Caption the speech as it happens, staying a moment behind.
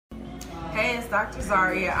Dr.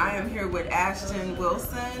 Zaria. I am here with Ashton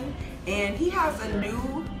Wilson, and he has a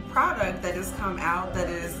new product that has come out that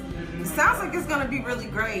sounds like it's going to be really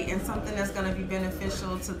great and something that's going to be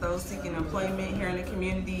beneficial to those seeking employment here in the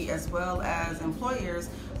community, as well as employers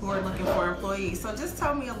who are looking for employees. So just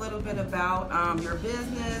tell me a little bit about your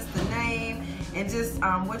business, the name, and just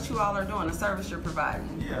what you all are doing, the service you're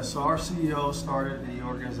providing. Yeah, so our CEO started the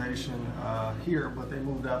organization here, but they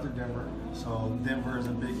moved out to Denver. So Denver is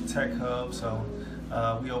a big tech hub, so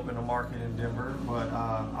we opened a market in Denver, but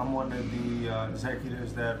I'm one of the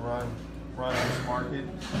executives that run this market.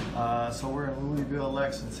 So we're in Louisville,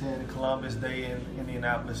 Lexington, Columbus, Dayton,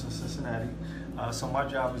 Indianapolis, and Cincinnati. So my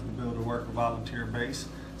job is to build a worker volunteer base.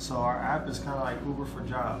 So our app is kind of like Uber for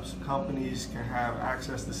jobs. Companies can have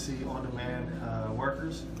access to see on-demand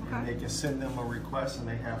workers, and they can send them a request, and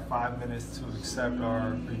they have 5 minutes to accept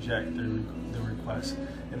or reject the request.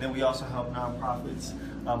 And then we also help nonprofits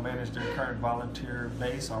manage their current volunteer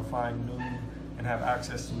base or find new and have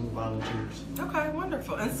access to new volunteers. Okay,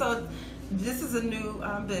 wonderful. And so this is a new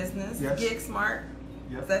business, yes. Gig Smart.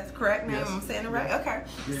 Yep. Is that the correct name? Yes. I'm saying it right? Yep. Okay.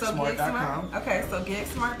 GigSmart.com. Okay, so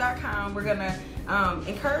GigSmart.com. We're going to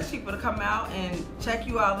encourage people to come out and check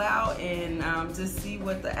you all out and just see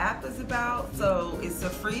what the app is about. So it's a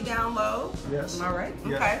free download. Yes. Am I right?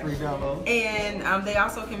 Yes, okay. Free download. And they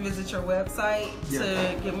also can visit your website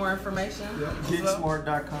to get more information. Yep.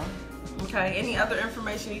 GigSmart.com. Okay, any other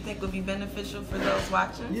information you think would be beneficial for those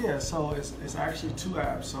watching? Yeah, so it's actually two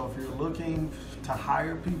apps. So if you're looking to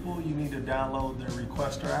hire people, you need to download the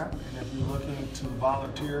Requester app. And if you're looking to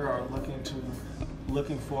volunteer or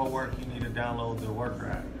looking for work, you need to download the Worker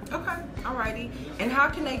app. Okay, alrighty. And how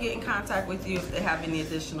can they get in contact with you if they have any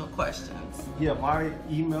additional questions? Yeah, my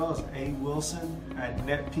email is awilson@netpeak.com. That's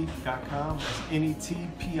netpique.com.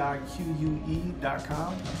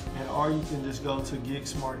 And or you can just go to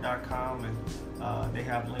gigsmart.com and they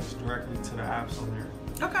have links directly to the apps on there.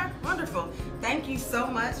 Okay, wonderful. Thank you so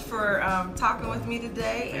much for talking with me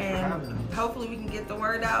today, and hopefully we can get the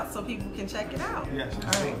word out so people can check it out. Yes.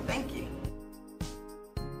 All right, thank you.